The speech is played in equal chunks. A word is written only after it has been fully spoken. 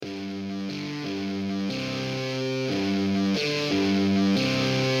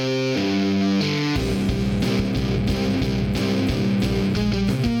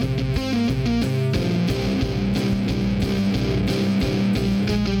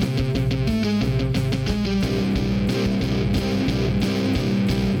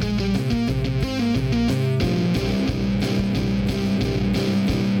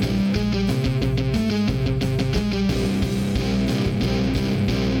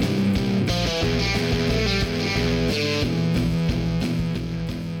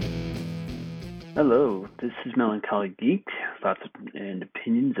Hello, this is Melancholy Geek, thoughts and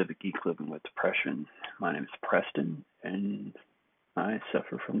opinions of a geek living with depression. My name is Preston, and I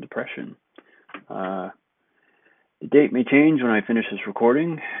suffer from depression. Uh, the date may change when I finish this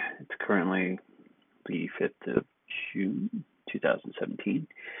recording. It's currently the 5th of June, 2017.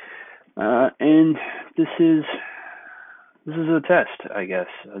 And this is a test, I guess.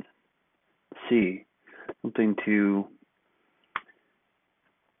 See, something to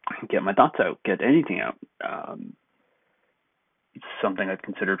get my thoughts out, get anything out. It's something I've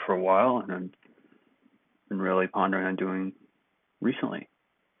considered for a while, and I've been really pondering on doing recently.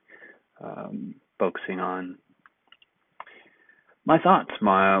 Focusing on my thoughts,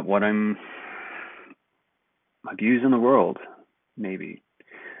 my views on the world, maybe.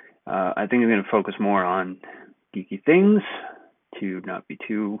 I think I'm going to focus more on geeky things to not be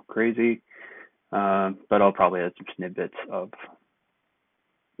too crazy, but I'll probably add some snippets of,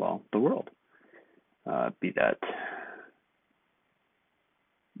 the world. Be that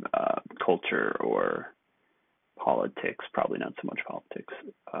culture or politics, probably not so much politics,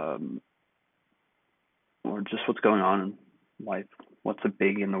 or just what's going on in life, what's a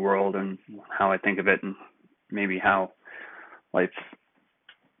big in the world, and how I think of it, and maybe how life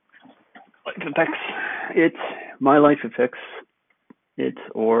affects it, my life affects it,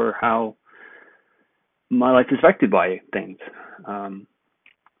 or how my life is affected by things.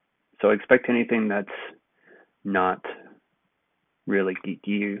 So I expect anything that's not really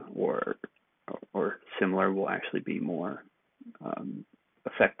geeky or similar will actually be more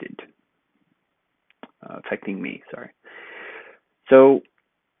affecting me. Sorry. So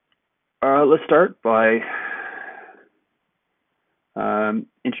let's start by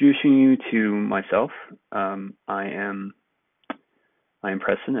introducing you to myself. I am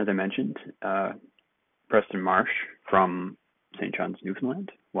Preston, as I mentioned, Preston Marsh from St. John's,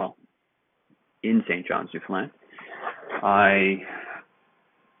 Newfoundland. Well, in St. John's, Newfoundland. I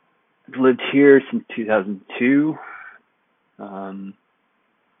lived here since 2002.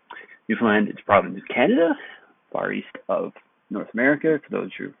 Newfoundland is a province of Canada, far east of North America, for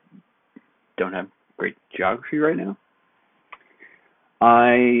those who don't have great geography right now.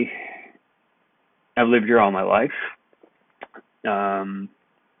 I have lived here all my life.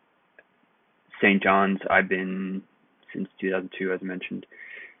 St. John's, I've been since 2002, as I mentioned.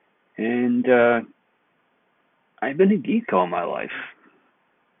 And I've been a geek all my life.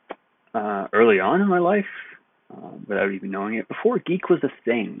 Early on in my life, without even knowing it. Before geek was a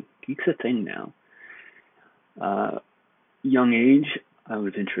thing. Geek's a thing now. Young age, I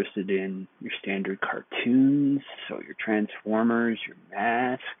was interested in your standard cartoons, so your Transformers, your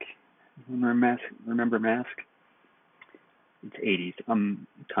Mask. Remember Mask? It's 80s. I'm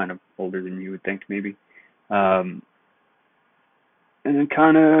kind of older than you would think, maybe. And then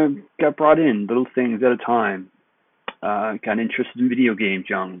kind of got brought in, little things at a time. Got interested in video games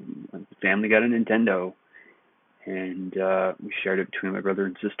young. The family got a Nintendo, and we shared it between my brother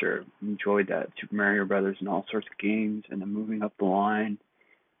and sister. We enjoyed that. Super Mario Brothers and all sorts of games, and then moving up the line.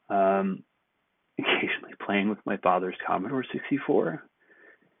 Occasionally playing with my father's Commodore 64.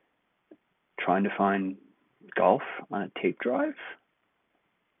 Trying to find golf on a tape drive.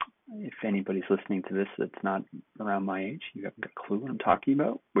 If anybody's listening to this that's not around my age, you haven't got a clue what I'm talking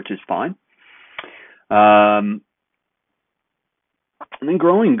about, which is fine. And then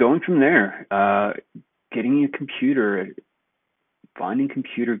going from there, getting a computer, finding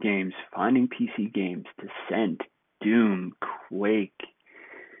computer games, finding PC games, Descent, Doom, Quake,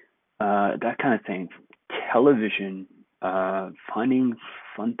 that kind of thing. Television, finding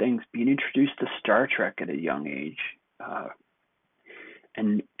fun things, being introduced to Star Trek at a young age,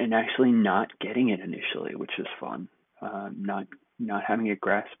 and actually not getting it initially, which is fun. Not having it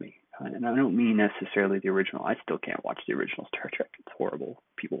grasp me. And I don't mean necessarily the original. I still can't watch the original Star Trek. It's horrible.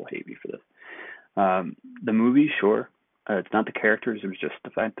 People will hate me for this. The movie, sure. It's not the characters. It was just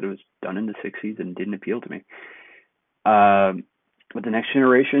the fact that it was done in the 60s and didn't appeal to me. But the Next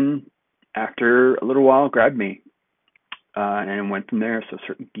Generation, after a little while, grabbed me. And went from there. So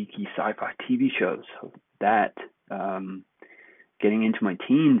certain geeky sci-fi TV shows. So that, getting into my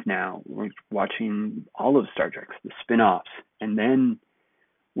teens now, we're watching all of Star Trek, the spin-offs. And then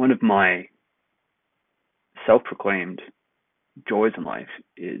one of my self-proclaimed joys in life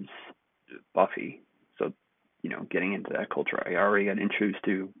is Buffy. So, getting into that culture. I already got introduced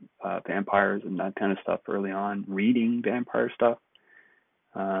to vampires and that kind of stuff early on, reading vampire stuff.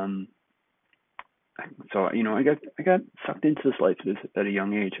 So, I got sucked into this life at a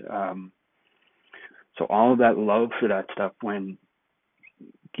young age. So all of that love for that stuff, when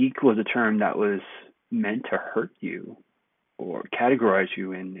geek was a term that was meant to hurt you or categorize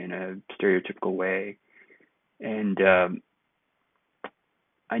you in a stereotypical way. And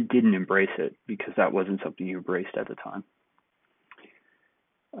I didn't embrace it because that wasn't something you embraced at the time.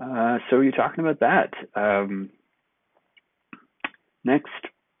 So you're talking about that. Next,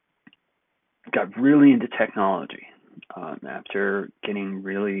 got really into technology after getting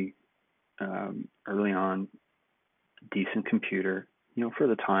really early on decent computer. For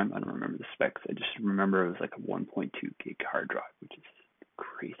the time, I don't remember the specs. I just remember it was like a 1.2 gig hard drive, which is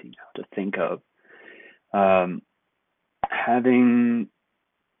crazy now to think of.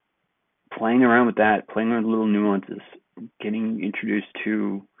 Playing around with that, playing around with little nuances, getting introduced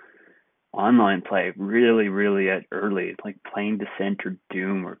to online play really, really early, like playing Descent or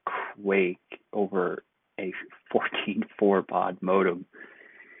Doom or Quake over a 14.4 baud modem.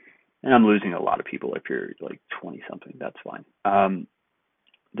 And I'm losing a lot of people if you're like 20 something. That's fine.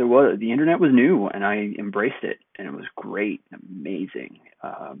 The internet was new, and I embraced it, and it was great, amazing.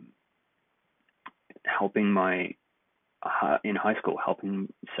 Helping in high school,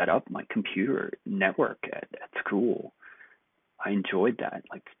 helping set up my computer network at school. I enjoyed that,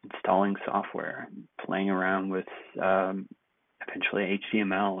 like installing software, playing around with eventually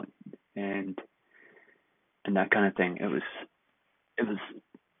HTML and that kind of thing. It was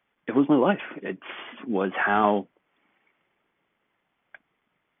my life. It was how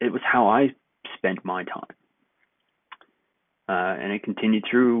I spent my time, and it continued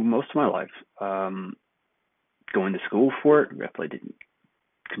through most of my life. Going to school for it, I definitely didn't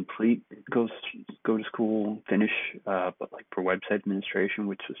go to school, finish, but like for website administration,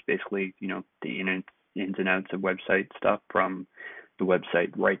 which was basically the ins and outs of website stuff, from the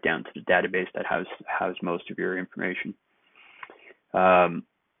website right down to the database that housed most of your information.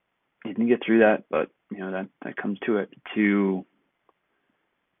 Didn't get through that, but that comes to it. To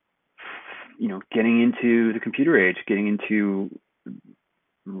getting into the computer age, getting into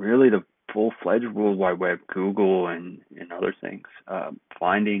really the full-fledged World Wide Web, Google and other things,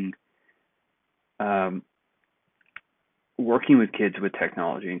 finding, working with kids with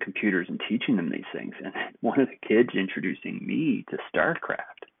technology and computers and teaching them these things. And one of the kids introducing me to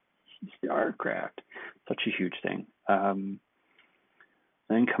StarCraft, such a huge thing.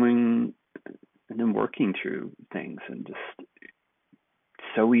 Then working through things and just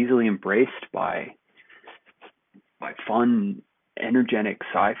so easily embraced by fun, energetic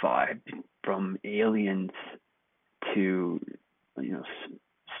sci-fi, from Aliens to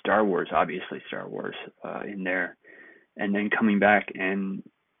Star Wars, obviously Star Wars in there, and then coming back, and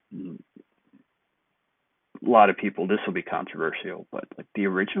a lot of people, this will be controversial, but like the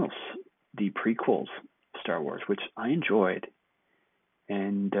originals, the prequels Star Wars, which I enjoyed,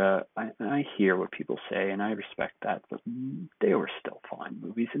 and I hear what people say and I respect that, but they were still fine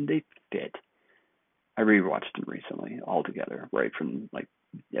movies and they fit. I rewatched them recently all together, right from like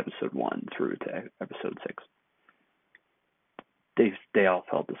episode 1 through to episode 6. They all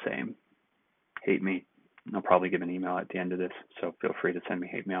felt the same. Hate me. I'll probably give an email at the end of this, so feel free to send me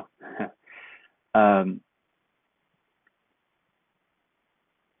hate mail. And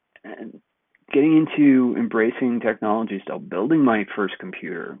getting into embracing technology still, building my first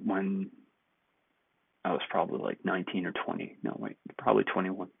computer when I was probably like 19 or 20. No, wait, probably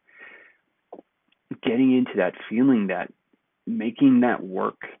 21. Getting into that, feeling that, making that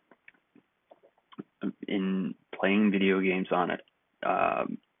work in playing video games on it,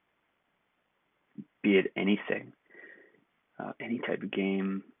 be it anything, any type of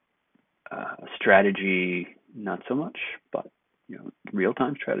game, strategy, not so much, but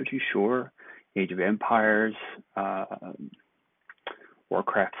real-time strategy, sure. Age of Empires,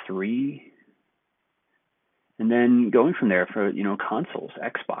 Warcraft 3, and then going from there for consoles,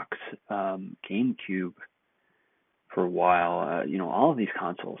 Xbox, GameCube for a while. All of these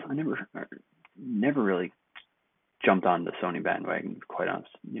consoles. I never really jumped on the Sony bandwagon, to be quite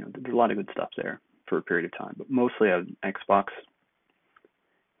honest. There's a lot of good stuff there for a period of time, but mostly Xbox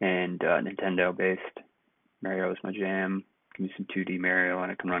and Nintendo based. Mario is my jam. Give me some 2D Mario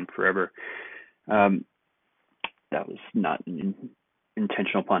and it can run forever. That was not an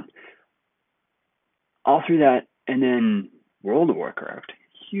intentional pun. All through that, and then World of Warcraft,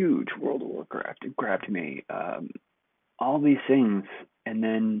 huge World of Warcraft. It grabbed me. All these things, and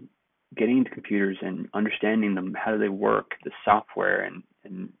then getting into computers and understanding them, how do they work, the software,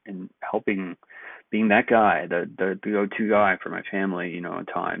 and helping, being that guy, the go-to guy for my family, at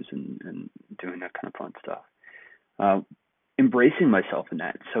times, and doing that kind of fun stuff. Embracing myself in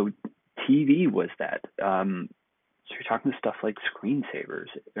that. So TV was that. So you're talking stuff like Screensavers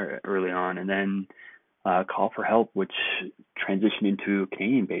early on, and then Call for Help, which transitioned into a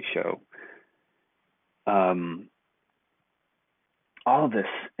Canadian-based show. all of this,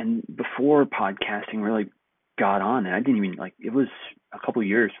 and before podcasting really got on, and I didn't even like, it was a couple of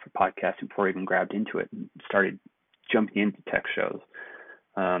years for podcasting before I even grabbed into it and started jumping into tech shows.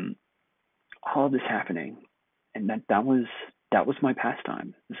 Um, all of this happening, and that was my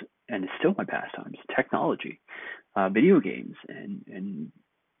pastime, and it's still my pastime. It's technology, video games, and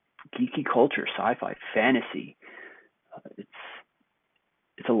geeky culture, sci-fi, fantasy.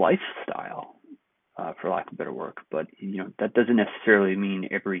 It's a lifestyle, for lack of a better word. But that doesn't necessarily mean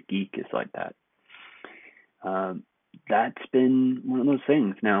every geek is like that. Um, that's been one of those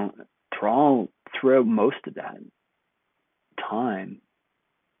things. Now, throughout most of that time,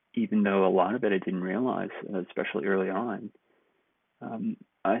 even though a lot of it I didn't realize, especially early on,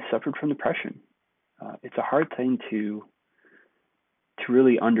 I suffered from depression. It's a hard thing to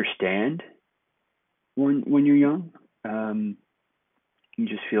really understand when you're young. You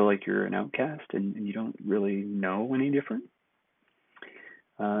just feel like you're an outcast, and you don't really know any different.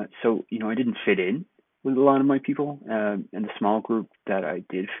 So I didn't fit in with a lot of my people. And the small group that I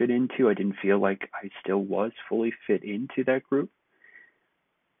did fit into, I didn't feel like I still was fully fit into that group.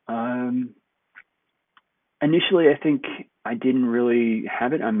 Um, Initially, I think I didn't really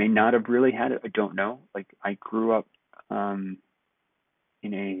have it. I may not have really had it. I don't know. Like, I grew up um,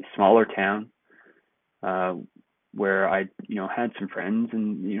 in a smaller town, uh, where I, had some friends,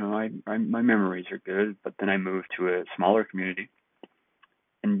 and my memories are good. But then I moved to a smaller community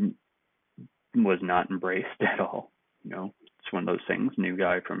and was not embraced at all. It's one of those things. New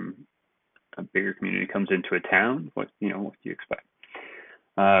guy from a bigger community comes into a town. What do you expect?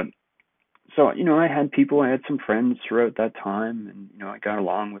 Uh, so I had people. I had some friends throughout that time, and I got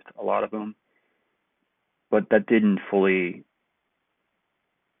along with a lot of them. But that didn't fully,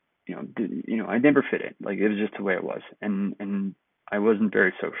 I never fit in. Like, it was just the way it was, and I wasn't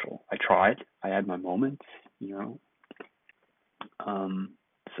very social. I tried. I had my moments, you know. Um,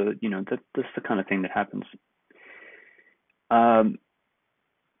 so that's the kind of thing that happens. Um,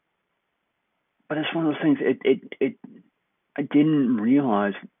 but it's one of those things. It I didn't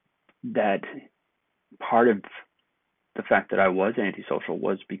realize that part of the fact that I was antisocial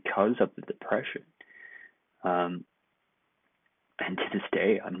was because of the depression. Um, and to this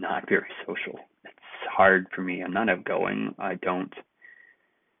day, I'm not very social. It's hard for me. I'm not outgoing. I don't.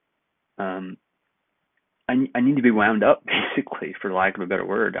 Um, I need to be wound up, basically, for lack of a better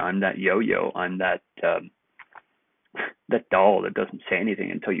word. I'm that yo-yo. I'm that doll that doesn't say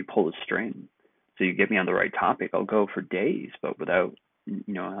anything until you pull the string. So you get me on the right topic, I'll go for days, but without,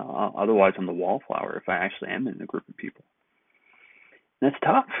 otherwise I'm the wallflower if I actually am in a group of people. And that's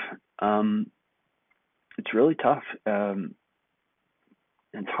tough. It's really tough.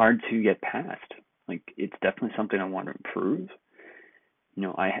 It's hard to get past. Like, it's definitely something I want to improve.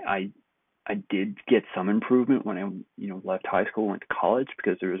 I did get some improvement when I left high school, went to college,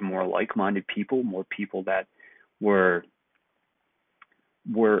 because there was more like-minded people, more people that were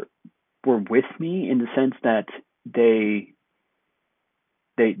were were with me, in the sense that they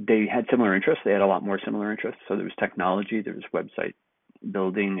had similar interests. They had a lot more similar interests. So there was technology, there was website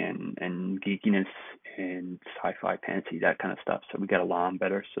building, and geekiness, and sci-fi, fantasy, that kind of stuff. So we got along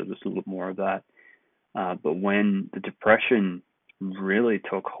better. So there's a little more of that. But when the depression really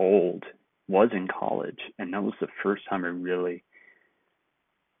took hold was in college, and that was the first time I really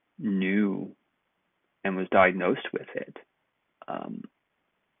knew and was diagnosed with it. Um,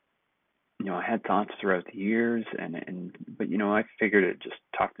 I had thoughts throughout the years, but I figured it just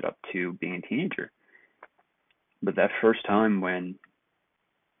talked it up to being a teenager. But that first time when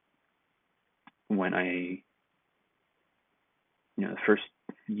I, the first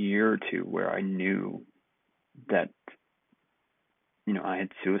year or two where I knew that, I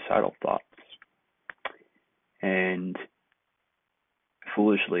had suicidal thoughts, and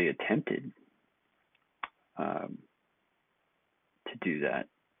foolishly attempted to do that,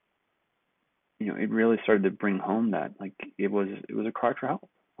 it really started to bring home that, like, it was a cry for help.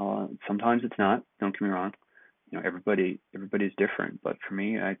 Sometimes it's not. Don't get me wrong. Everybody's different, but for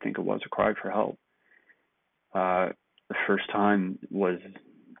me, I think it was a cry for help. The first time was,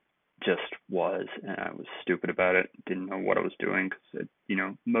 and I was stupid about it. Didn't know what I was doing, because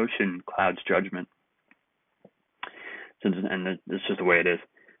motion clouds judgment. And it's just the way it is.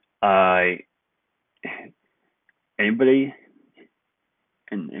 Anybody,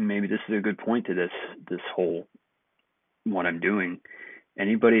 and maybe this is a good point to this whole what I'm doing.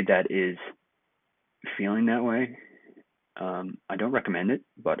 Anybody that is feeling that way, I don't recommend it,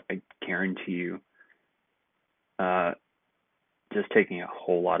 but I guarantee you, just taking a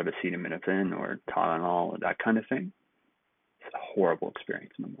whole lot of acetaminophen or Tylenol, that kind of thing, it's a horrible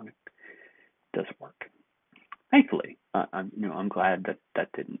experience in the morning. It doesn't work. Thankfully, I'm glad that that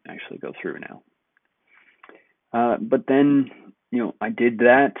didn't actually go through now. But then, I did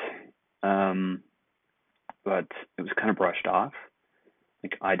that, um, but it was kind of brushed off.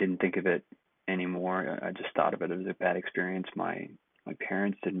 Like I didn't think of it anymore. I just thought of it as a bad experience. My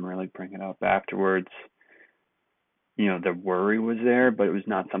parents didn't really bring it up afterwards. The worry was there, but it was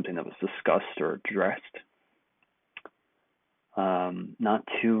not something that was discussed or addressed. Not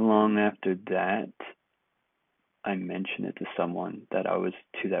too long after that, I mentioned it to someone that I was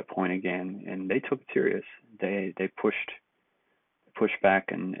to that point again, and they took it serious. They pushed back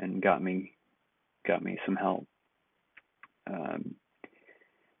and got me some help. Um,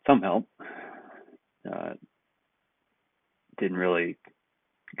 some help. Uh, didn't really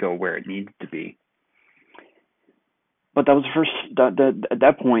go where it needed to be. But that was the first. At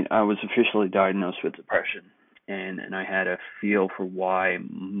that point, I was officially diagnosed with depression, and I had a feel for why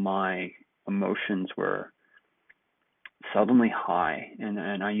my emotions were suddenly high,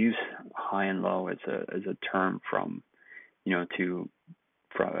 and I use high and low as a term from to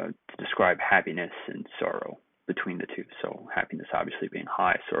to describe happiness and sorrow between the two. So happiness obviously being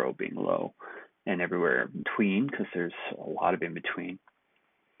high, sorrow being low, and everywhere in between because there's a lot of in between.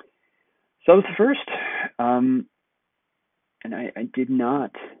 So that was the first, and I did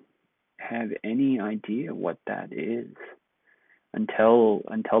not have any idea what that is until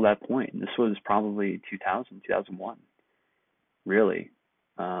that point. And this was probably 2000, 2001, really.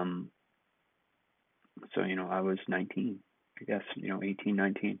 Um, so I was 19, I guess 18,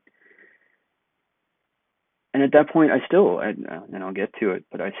 19. And at that point, and I'll get to it,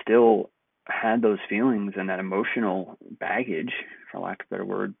 but I still had those feelings and that emotional baggage, for lack of a better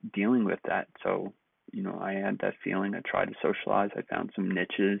word, dealing with that. So, I had that feeling. I tried to socialize. I found some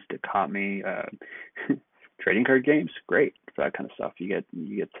niches that caught me. Trading card games, great for that kind of stuff. You get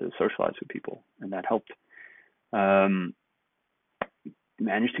to socialize with people, and that helped. Um,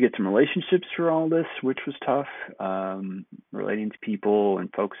 Managed to get some relationships through all this, which was tough. Relating to people and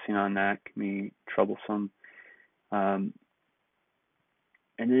focusing on that can be troublesome. Um,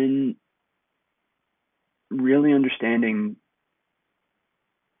 and then really understanding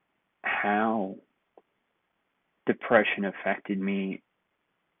how depression affected me,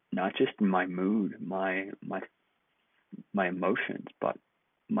 not just my mood, my emotions, but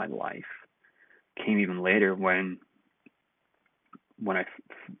my life. Came even later when I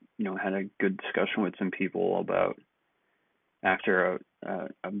had a good discussion with some people about after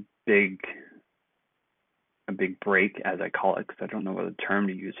a big a big break, as I call it, because I don't know what the term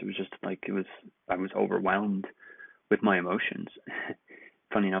to use. It was just like I was overwhelmed with my emotions.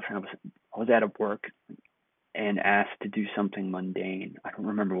 Funny enough, I was out of work and asked to do something mundane. I don't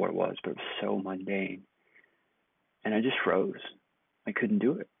remember what it was, but it was so mundane, and I just froze. I couldn't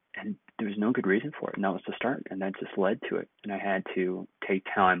do it, and there was no good reason for it, and that was the start, and that just led to it. And I had to take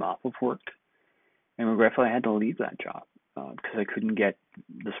time off of work, and regretfully, I had to leave that job because I couldn't get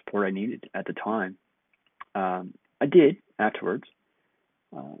the support I needed at the time. I did afterwards.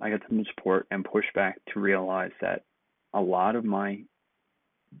 I got some support and pushback to realize that a lot of my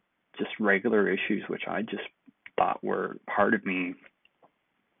just regular issues, which I just thought were part of me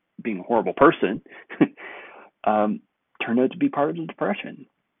being a horrible person, turned out to be part of the depression.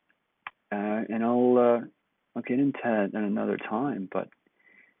 And I'll get into that at another time. But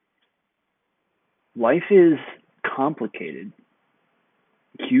life is complicated,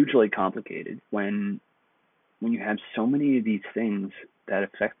 hugely complicated when you have so many of these things that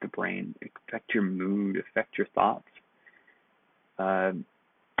affect the brain, affect your mood, affect your thoughts. Uh,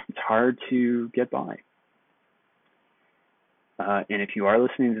 it's hard to get by. And if you are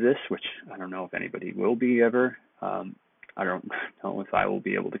listening to this, which I don't know if anybody will be ever, I don't know if I will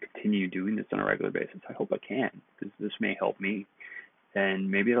be able to continue doing this on a regular basis. I hope I can, because this may help me, and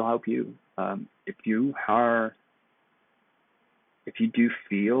maybe it'll help you. If you do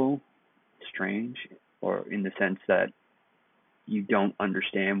feel strange, or in the sense that you don't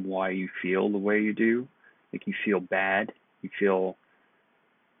understand why you feel the way you do, like you feel bad, you feel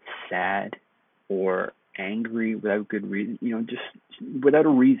sad, or angry without good reason, just without a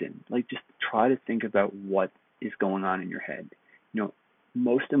reason. Like just try to think about what is going on in your head.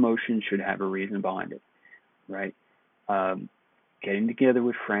 Most emotions should have a reason behind it, right? Um, Getting together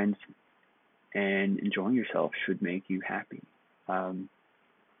with friends and enjoying yourself should make you happy. Um,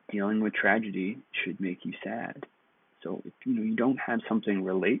 Dealing with tragedy should make you sad. So if you don't have something to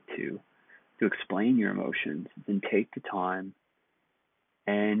relate to explain your emotions, then take the time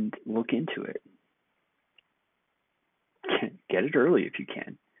and look into it. Get it early if you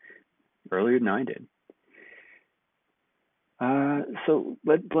can, earlier than I did. So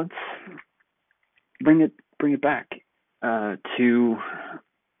let's bring it bring it back to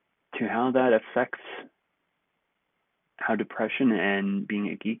how that affects how depression and being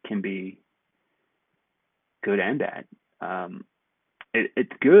a geek can be good and bad.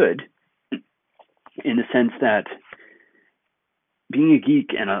 It's good in the sense that being a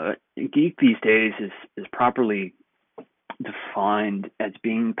geek, and a geek these days is properly defined as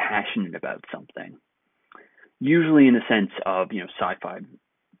being passionate about something, usually in the sense of sci-fi,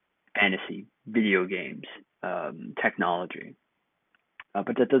 fantasy, video games, technology.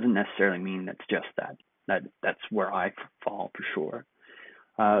 But that doesn't necessarily mean that's just that. That's where I fall for sure.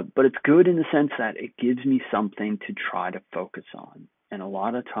 But it's good in the sense that it gives me something to try to focus on. And a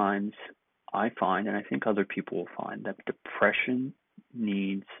lot of times I find, and I think other people will find, that depression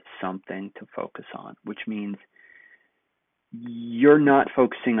needs something to focus on, which means you're not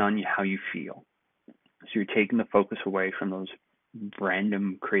focusing on how you feel. So you're taking the focus away from those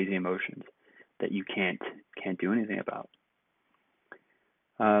random crazy emotions that you can't do anything about.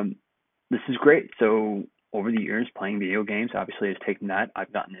 This is great. So over the years, playing video games obviously has taken that.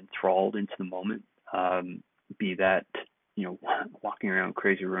 I've gotten enthralled into the moment, be that walking around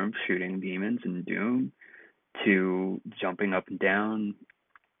crazy rooms shooting demons in Doom, to jumping up and down,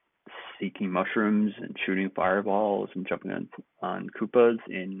 seeking mushrooms and shooting fireballs and jumping on Koopas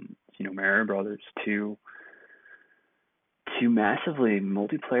in Mario Brothers, to massively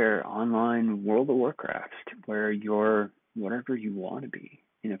multiplayer online World of Warcraft, where you're whatever you want to be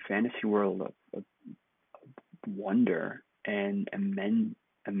in a fantasy world of wonder and immense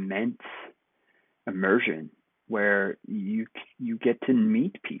immersion, where you get to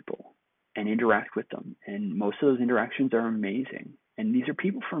meet people and interact with them, and most of those interactions are amazing. And these are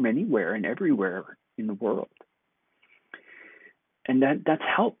people from anywhere and everywhere in the world, and that's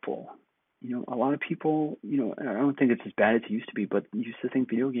helpful. A lot of people, I don't think it's as bad as it used to be, but used to think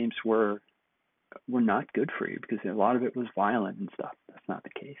video games were not good for you because a lot of it was violent and stuff. That's not the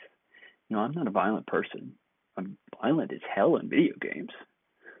case. I'm not a violent person. I'm violent as hell in video games.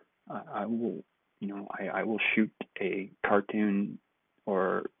 I will, I will shoot a cartoon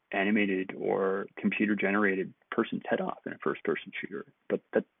or animated or computer generated person's head off in a first person shooter. But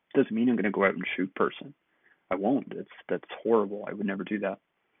that doesn't mean I'm going to go out and shoot person. I won't. That's horrible. I would never do that.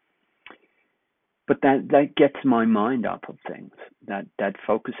 But that gets my mind off of things. That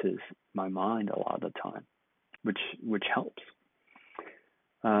focuses my mind a lot of the time, which helps.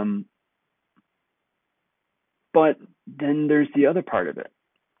 But then there's the other part of it.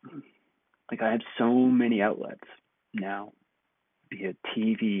 Like, I have so many outlets now, be it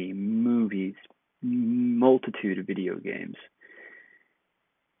TV, movies, multitude of video games.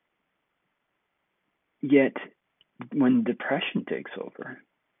 Yet, when depression takes over,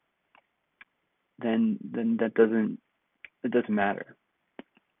 then it doesn't matter.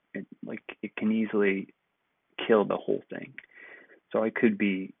 It can easily kill the whole thing. So I could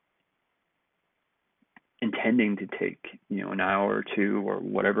be intending to take an hour or two or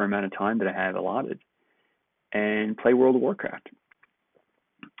whatever amount of time that I have allotted and play World of Warcraft.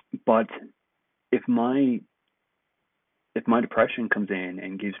 But if my depression comes in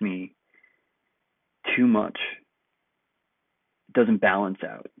and gives me too much, it doesn't balance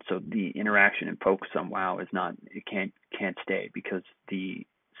out. So the interaction and focus on WoW can't stay because the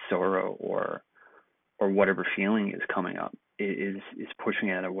sorrow or whatever feeling is coming up is pushing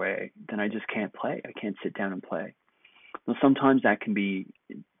it away. Then I just can't play. I can't sit down and play. Now, sometimes that can be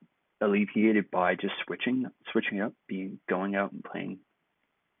alleviated by just switching it up, going out and playing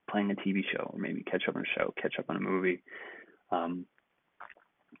a TV show, or maybe catch up on a show, catch up on a movie,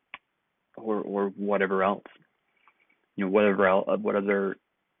 or whatever else. What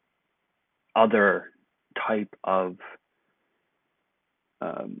other type of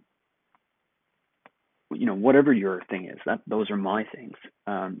whatever your thing is, those are my things.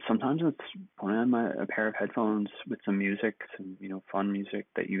 Sometimes it's putting on a pair of headphones with some music, some fun music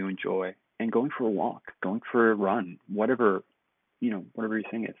that you enjoy, and going for a walk, going for a run, whatever your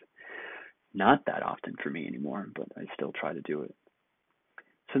thing is. Not that often for me anymore, but I still try to do it.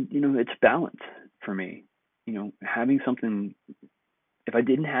 So it's balance for me. Having something. If I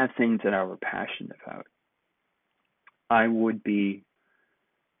didn't have things that I were passionate about, I would be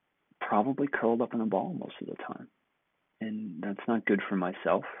probably curled up in a ball most of the time. And that's not good for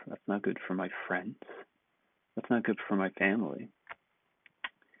myself. That's not good for my friends. That's not good for my family.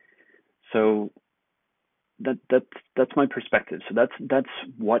 So that's my perspective. So that's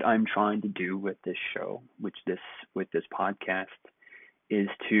what I'm trying to do with this show, with this podcast, is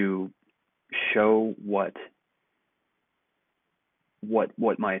to show what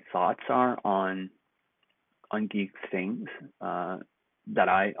my thoughts are on geek things that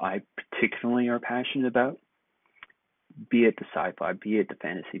I particularly are passionate about, be it the sci-fi, be it the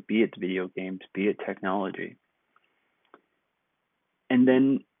fantasy, be it the video games, be it technology. And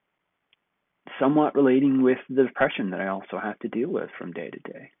then somewhat relating with the depression that I also have to deal with from day to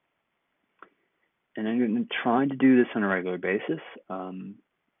day. And I'm going to try to do this on a regular basis.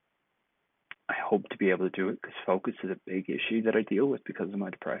 I hope to be able to do it because focus is a big issue that I deal with because of my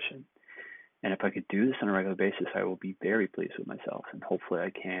depression. And if I could do this on a regular basis, I will be very pleased with myself, and hopefully I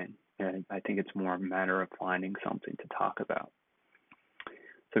can. And I think it's more a matter of finding something to talk about.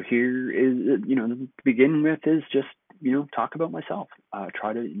 So here is, to begin with is just, talk about myself.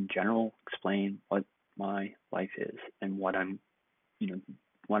 Try to, in general, explain what my life is and what I'm,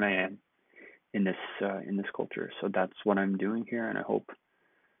 what I am in this culture. So that's what I'm doing here, and I hope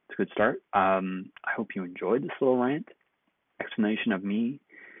it's a good start. I hope you enjoyed this little rant, explanation of me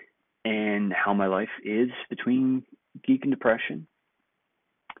and how my life is between geek and depression.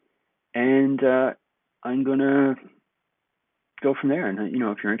 And I'm going to go from there. And,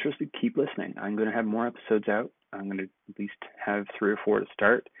 if you're interested, keep listening. I'm going to have more episodes out. I'm going to at least have 3 or 4 to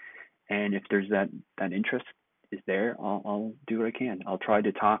start. And if there's that interest is there, I'll do what I can. I'll try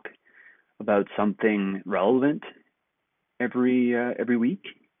to talk about something relevant every week.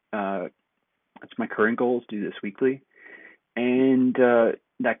 That's my current goal, is to do this weekly. And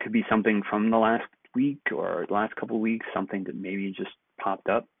that could be something from the last week or the last couple of weeks, something that maybe just popped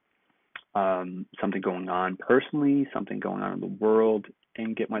up, something going on personally, something going on in the world,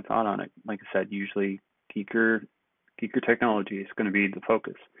 and get my thought on it. Like I said, usually geeker technology is going to be the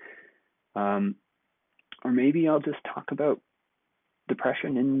focus. Or maybe I'll just talk about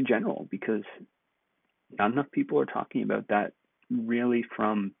depression in general, because not enough people are talking about that really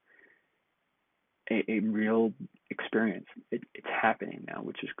from a real experience. It's happening now,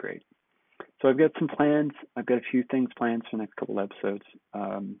 which is great. So I've got some plans. I've got a few things planned for the next couple of episodes.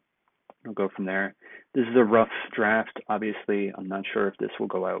 I'll go from there. This is a rough draft. Obviously, I'm not sure if this will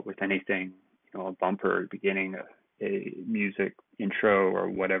go out with anything, a bumper, beginning, a music intro, or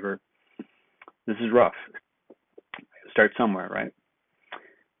whatever. This is rough. Start somewhere, right?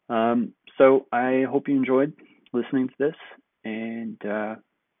 So I hope you enjoyed listening to this, and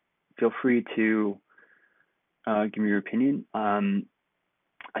feel free to give me your opinion.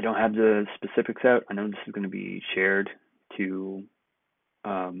 I don't have the specifics out. I know this is going to be shared to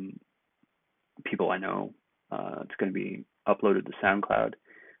people I know. It's going to be uploaded to SoundCloud.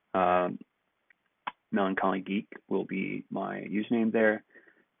 Melancholy Geek will be my username there.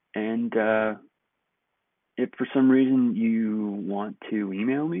 And if for some reason you want to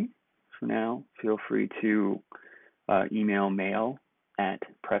email me for now, feel free to email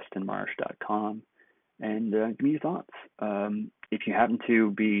mail@prestonmarsh.com and give me your thoughts. If you happen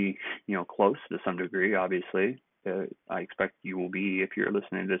to be, close to some degree, obviously, I expect you will be if you're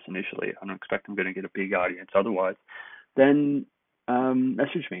listening to this initially. I don't expect I'm going to get a big audience otherwise. Then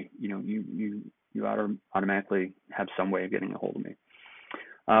message me. You automatically have some way of getting a hold of me.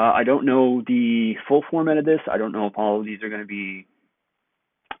 I don't know the full format of this. I don't know if all of these are going to be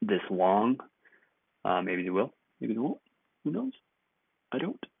this long. Maybe they will. Maybe they won't. Who knows? I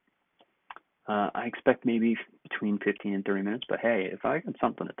don't. I expect maybe between 15 and 30 minutes. But hey, if I got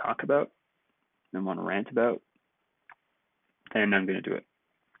something to talk about and want to rant about, then I'm going to do it.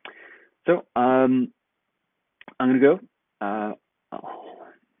 So I'm going to go. I'll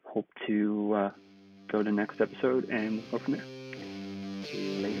hope to go to the next episode, and we'll go from there.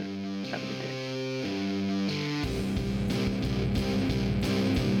 Later.